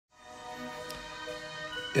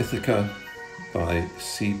Ithaka by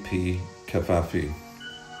CP Cavafy.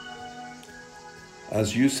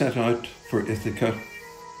 As you set out for Ithaka,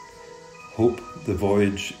 hope the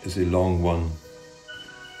voyage is a long one,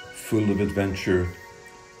 full of adventure,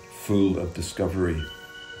 full of discovery.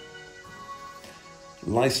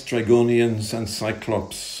 Dragonians and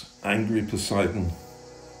Cyclops, angry Poseidon,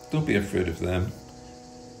 don't be afraid of them.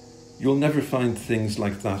 You'll never find things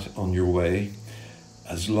like that on your way,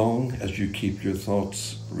 as long as you keep your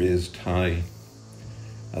thoughts raised high,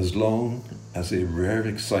 as long as a rare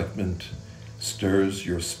excitement stirs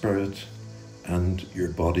your spirit and your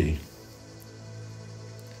body.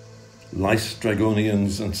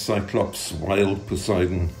 Dragonians and Cyclops, wild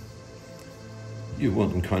Poseidon, you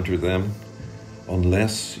won't encounter them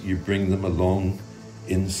unless you bring them along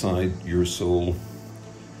inside your soul,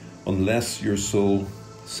 unless your soul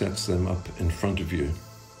sets them up in front of you.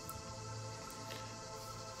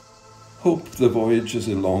 Hope the voyage is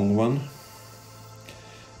a long one.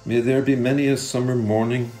 May there be many a summer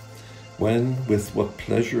morning when, with what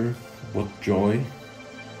pleasure, what joy,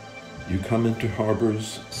 you come into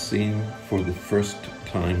harbours seen for the first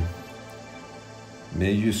time.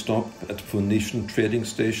 May you stop at Phoenician trading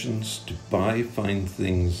stations to buy fine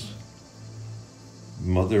things,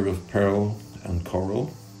 mother of pearl and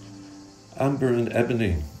coral, amber and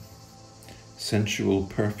ebony, sensual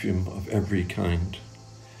perfume of every kind,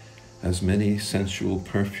 as many sensual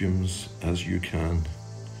perfumes as you can.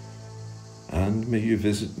 And may you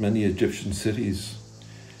visit many Egyptian cities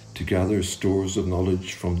to gather stores of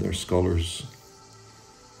knowledge from their scholars.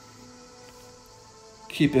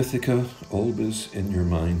 Keep Ithaka always in your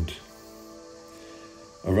mind.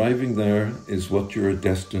 Arriving there is what you are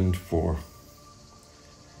destined for.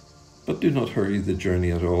 But do not hurry the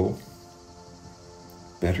journey at all.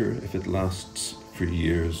 Better if it lasts for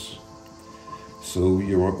years, so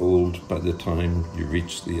you are old by the time you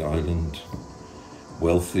reach the island,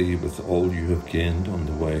 wealthy with all you have gained on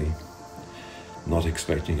the way, not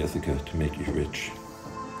expecting Ithaka to make you rich.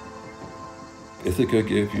 Ithaka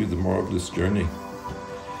gave you the marvellous journey.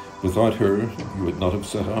 Without her, you would not have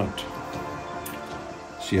set out.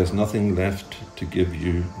 She has nothing left to give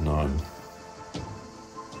you now.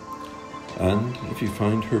 And if you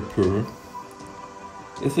find her poor,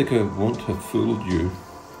 Ithaka won't have fooled you.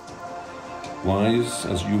 Wise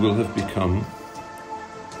as you will have become,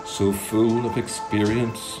 so full of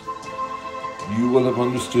experience, you will have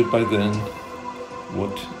understood by then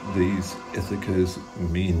what these Ithakas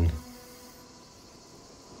mean.